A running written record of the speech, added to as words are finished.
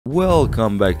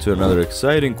Welcome back to another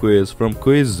exciting quiz from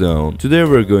Quiz Zone. Today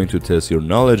we're going to test your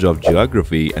knowledge of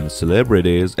geography and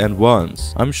celebrities and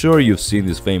ones. I'm sure you've seen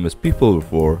these famous people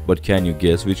before, but can you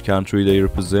guess which country they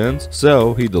represent?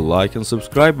 So hit the like and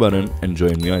subscribe button and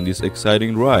join me on this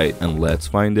exciting ride, and let's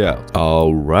find out.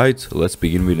 Alright, let's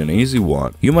begin with an easy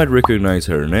one. You might recognize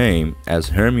her name as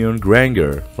Hermione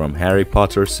Granger from Harry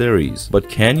Potter series, but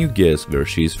can you guess where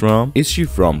she's from? Is she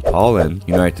from Poland,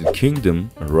 United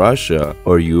Kingdom, Russia,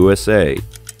 or USA?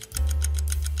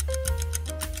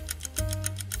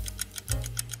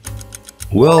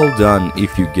 Well done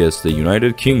if you guessed the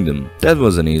United Kingdom. That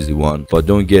was an easy one, but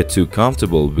don't get too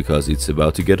comfortable because it's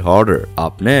about to get harder.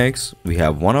 Up next, we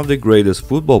have one of the greatest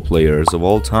football players of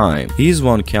all time. He's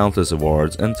won countless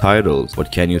awards and titles,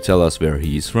 but can you tell us where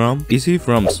he's from? Is he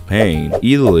from Spain,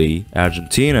 Italy,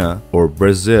 Argentina, or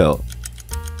Brazil?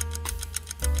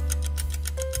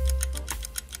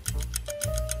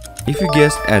 If you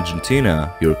guessed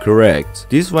Argentina, you're correct.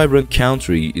 This vibrant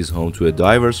country is home to a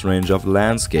diverse range of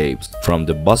landscapes, from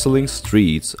the bustling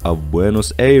streets of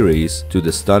Buenos Aires to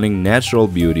the stunning natural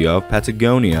beauty of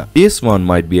Patagonia. This one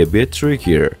might be a bit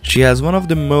trickier. She has one of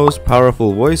the most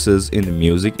powerful voices in the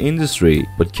music industry,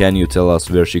 but can you tell us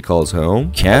where she calls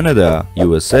home? Canada,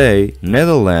 USA,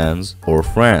 Netherlands, or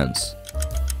France?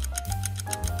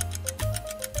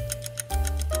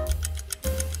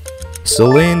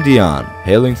 Celine Dion,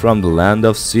 hailing from the land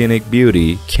of scenic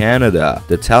beauty, Canada,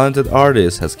 the talented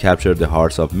artist has captured the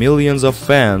hearts of millions of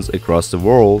fans across the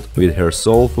world with her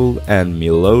soulful and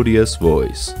melodious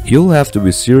voice. You'll have to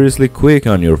be seriously quick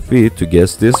on your feet to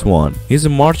guess this one. He's a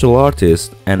martial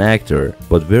artist and actor,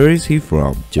 but where is he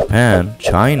from? Japan,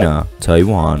 China,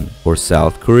 Taiwan, or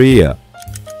South Korea?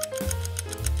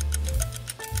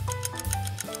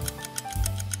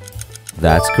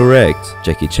 That's correct.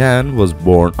 Jackie Chan was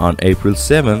born on April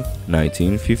 7,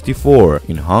 1954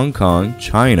 in Hong Kong,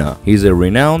 China. He's a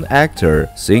renowned actor,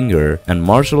 singer, and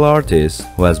martial artist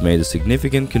who has made a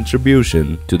significant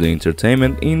contribution to the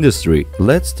entertainment industry.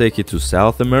 Let's take it to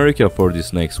South America for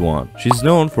this next one. She's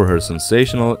known for her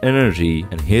sensational energy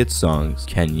and hit songs.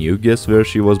 Can you guess where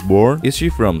she was born? Is she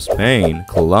from Spain,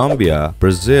 Colombia,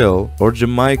 Brazil, or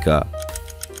Jamaica?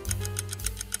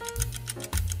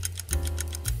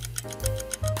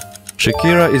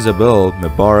 Shakira Isabel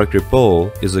Mebarak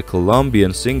Ripoll is a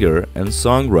Colombian singer and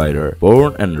songwriter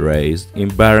born and raised in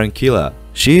Barranquilla.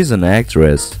 She is an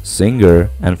actress, singer,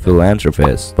 and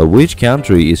philanthropist. But which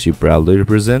country is she proudly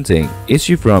representing? Is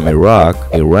she from Iraq,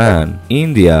 Iran,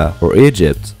 India, or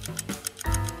Egypt?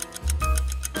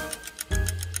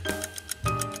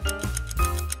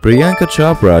 Priyanka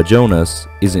Chopra Jonas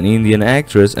is an Indian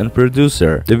actress and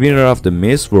producer. The winner of the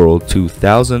Miss World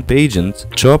 2000 pageant,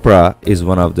 Chopra is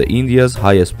one of India's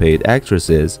highest paid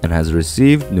actresses and has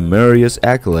received numerous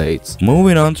accolades.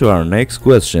 Moving on to our next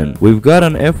question, we've got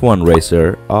an F1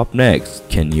 racer up next.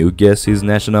 Can you guess his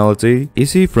nationality?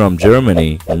 Is he from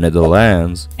Germany,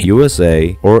 Netherlands,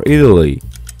 USA, or Italy?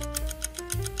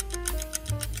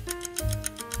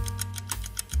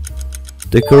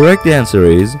 The correct answer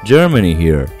is Germany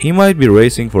here. He might be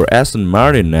racing for Aston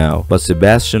Martin now, but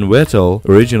Sebastian Vettel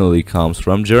originally comes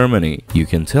from Germany. You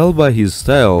can tell by his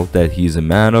style that he's a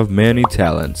man of many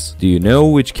talents. Do you know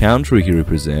which country he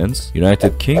represents?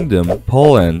 United Kingdom,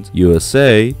 Poland,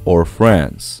 USA, or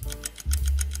France?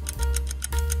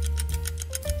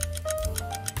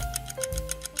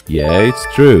 Yeah, it's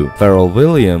true. Pharrell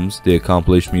Williams, the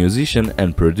accomplished musician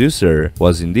and producer,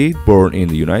 was indeed born in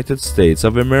the United States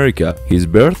of America. His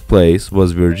birthplace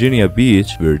was Virginia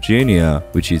Beach, Virginia,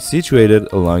 which is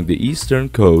situated along the eastern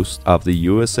coast of the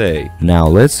USA. Now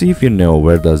let's see if you know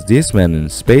where does this man in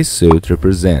spacesuit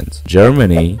represent?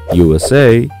 Germany,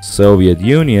 USA, Soviet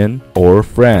Union, or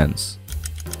France?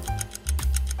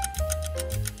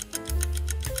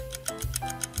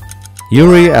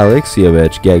 Yuri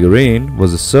Alexeyevich Gagarin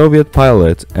was a Soviet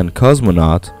pilot and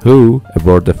cosmonaut who,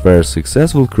 aboard the first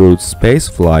successful crewed space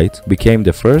flight, became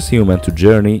the first human to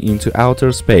journey into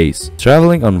outer space.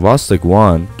 Traveling on Vostok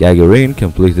 1, Gagarin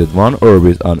completed one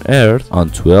orbit on Earth on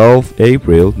 12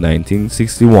 April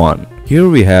 1961. Here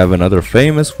we have another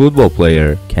famous football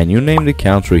player. Can you name the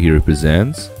country he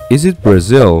represents? Is it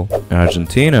Brazil,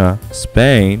 Argentina,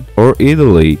 Spain, or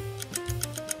Italy?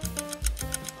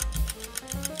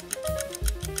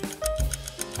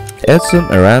 Edson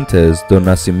Arantes do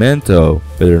Nascimento,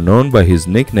 better known by his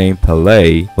nickname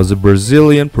Pelé, was a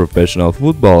Brazilian professional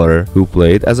footballer who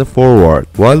played as a forward,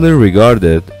 widely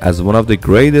regarded as one of the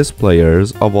greatest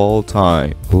players of all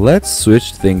time. Let's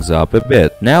switch things up a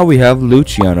bit. Now we have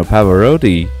Luciano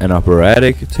Pavarotti, an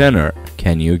operatic tenor.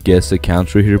 Can you guess the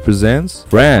country he represents?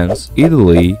 France,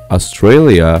 Italy,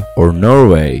 Australia, or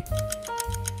Norway?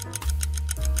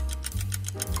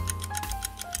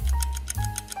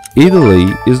 Italy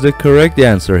is the correct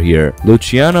answer here.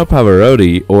 Luciano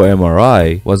Pavarotti, or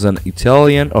MRI, was an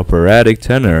Italian operatic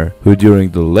tenor who during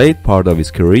the late part of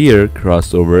his career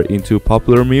crossed over into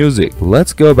popular music.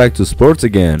 Let's go back to sports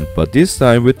again, but this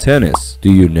time with tennis.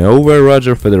 Do you know where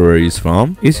Roger Federer is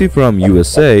from? Is he from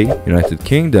USA, United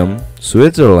Kingdom,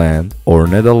 Switzerland, or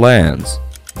Netherlands?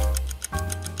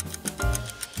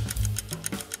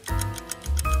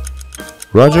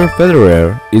 Roger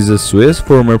Federer is a Swiss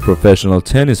former professional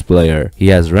tennis player. He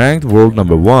has ranked world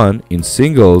number 1 in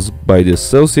singles by the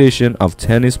Association of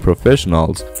Tennis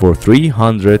Professionals for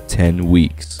 310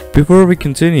 weeks. Before we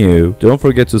continue, don't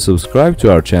forget to subscribe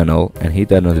to our channel and hit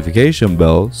that notification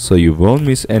bell so you won't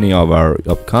miss any of our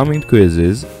upcoming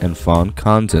quizzes and fun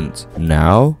content.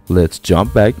 Now, let's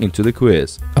jump back into the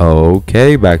quiz.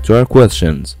 Okay, back to our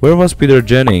questions. Where was Peter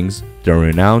Jennings, the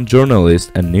renowned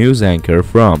journalist and news anchor,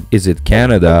 from? Is it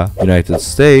Canada, United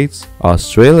States,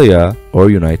 Australia,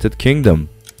 or United Kingdom?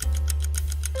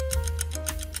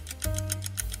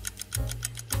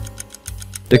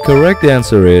 The correct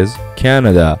answer is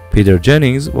Canada. Peter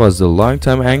Jennings was the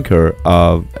longtime anchor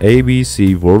of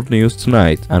ABC World News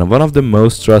Tonight and one of the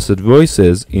most trusted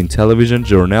voices in television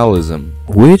journalism.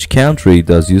 Which country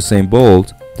does Usain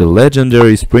Bolt, the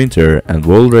legendary sprinter and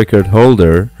world record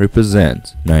holder,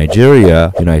 represent?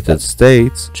 Nigeria, United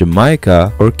States,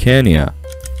 Jamaica, or Kenya?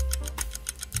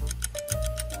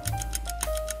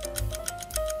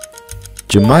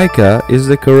 Jamaica is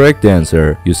the correct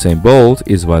answer. Usain Bolt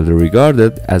is widely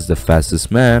regarded as the fastest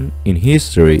man in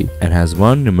history and has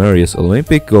won numerous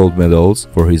Olympic gold medals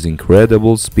for his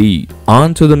incredible speed.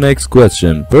 On to the next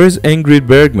question. Where is Ingrid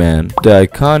Bergman, the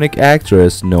iconic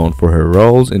actress known for her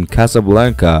roles in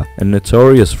Casablanca and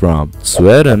Notorious, from?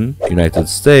 Sweden, United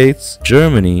States,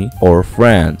 Germany, or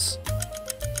France?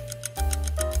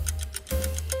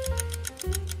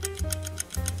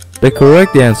 The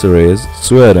correct answer is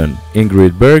Sweden.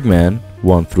 Ingrid Bergman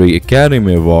won 3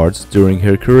 Academy Awards during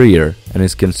her career and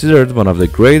is considered one of the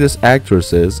greatest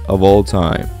actresses of all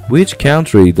time. Which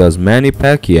country does Manny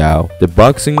Pacquiao, the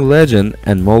boxing legend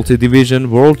and multi-division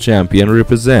world champion,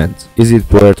 represent? Is it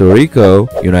Puerto Rico,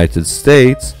 United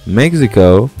States,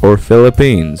 Mexico, or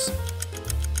Philippines?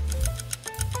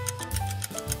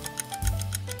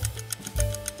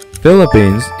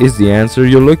 Philippines is the answer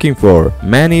you're looking for.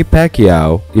 Manny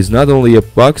Pacquiao is not only a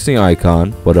boxing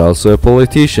icon but also a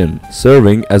politician,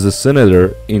 serving as a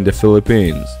senator in the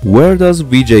Philippines. Where does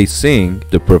Vijay Singh,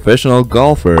 the professional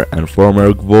golfer and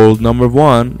former world number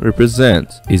 1,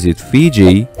 represent? Is it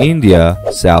Fiji, India,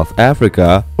 South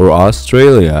Africa, or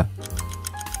Australia?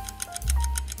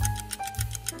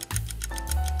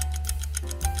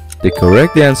 The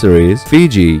correct answer is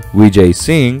Fiji. Vijay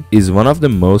Singh is one of the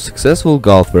most successful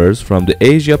golfers from the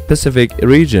Asia-Pacific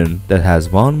region that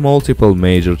has won multiple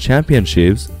major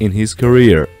championships in his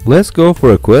career. Let's go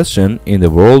for a question in the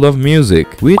world of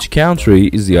music. Which country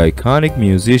is the iconic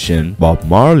musician Bob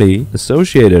Marley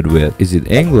associated with? Is it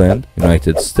England,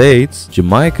 United States,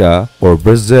 Jamaica, or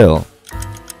Brazil?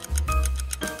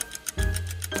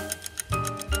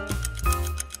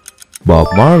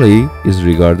 Bob Marley is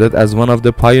regarded as one of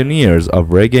the pioneers of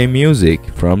reggae music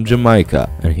from Jamaica,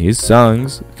 and his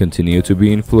songs continue to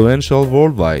be influential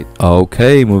worldwide.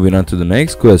 Okay, moving on to the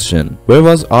next question. Where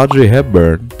was Audrey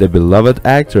Hepburn, the beloved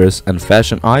actress and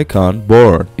fashion icon,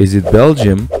 born? Is it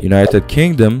Belgium, United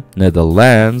Kingdom,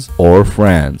 Netherlands, or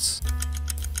France?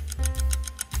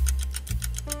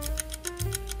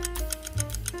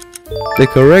 The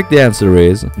correct answer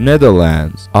is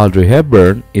Netherlands. Audrey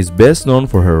Hepburn is best known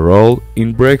for her role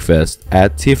in Breakfast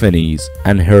at Tiffany's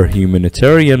and her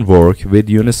humanitarian work with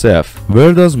UNICEF.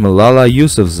 Where does Malala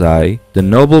Yousafzai, the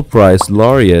Nobel Prize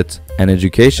laureate and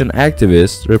education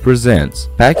activist, represent?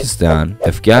 Pakistan,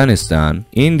 Afghanistan,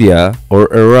 India,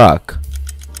 or Iraq?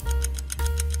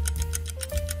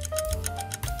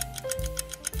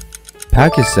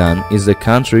 Pakistan is the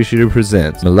country she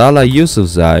represents. Malala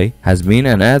Yousafzai has been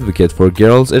an advocate for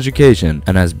girls' education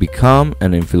and has become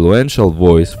an influential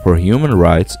voice for human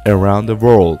rights around the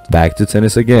world. Back to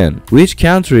tennis again. Which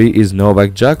country is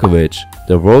Novak Djokovic,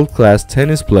 the world-class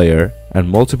tennis player and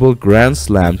multiple Grand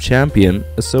Slam champion,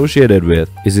 associated with?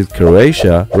 Is it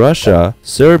Croatia, Russia,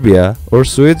 Serbia, or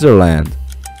Switzerland?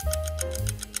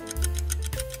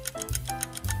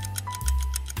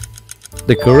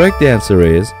 The correct answer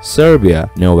is Serbia.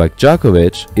 Novak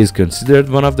Djokovic is considered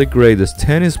one of the greatest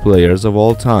tennis players of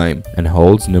all time and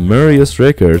holds numerous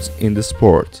records in the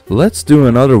sport. Let's do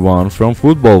another one from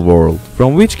football world.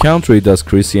 From which country does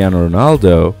Cristiano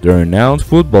Ronaldo, the renowned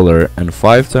footballer and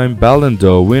 5-time Ballon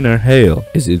d'Or winner, hail?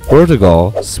 Is it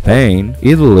Portugal, Spain,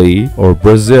 Italy, or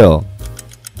Brazil?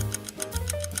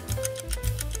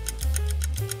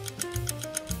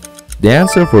 The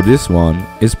answer for this one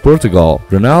is Portugal.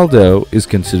 Ronaldo is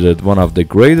considered one of the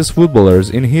greatest footballers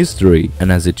in history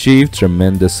and has achieved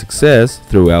tremendous success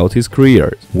throughout his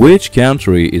career. Which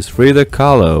country is Frida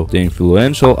Kahlo, the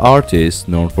influential artist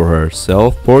known for her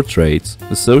self-portraits,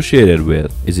 associated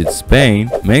with? Is it Spain,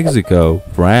 Mexico,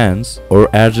 France, or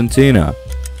Argentina?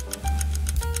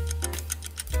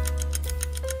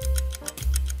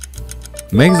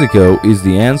 Mexico is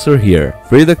the answer here.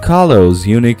 Frida Kahlo's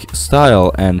unique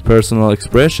style and personal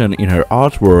expression in her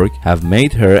artwork have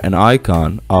made her an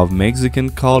icon of Mexican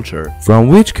culture. From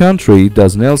which country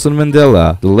does Nelson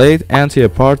Mandela, the late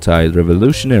anti-apartheid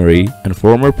revolutionary and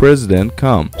former president,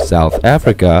 come? South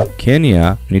Africa,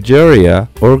 Kenya, Nigeria,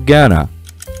 or Ghana?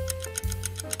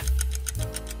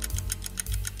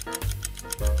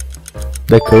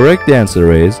 The correct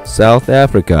answer is South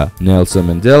Africa. Nelson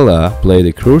Mandela played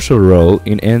a crucial role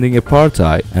in ending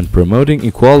apartheid and promoting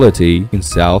equality in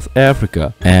South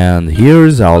Africa. And here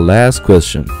is our last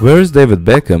question. Where is David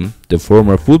Beckham, the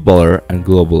former footballer and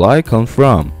global icon,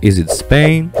 from? Is it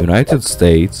Spain, United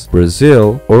States,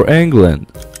 Brazil, or England?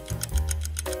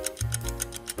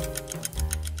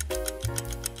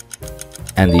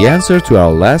 And the answer to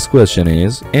our last question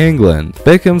is England.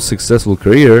 Beckham's successful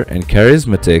career and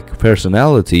charismatic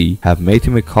personality have made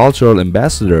him a cultural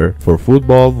ambassador for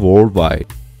football worldwide.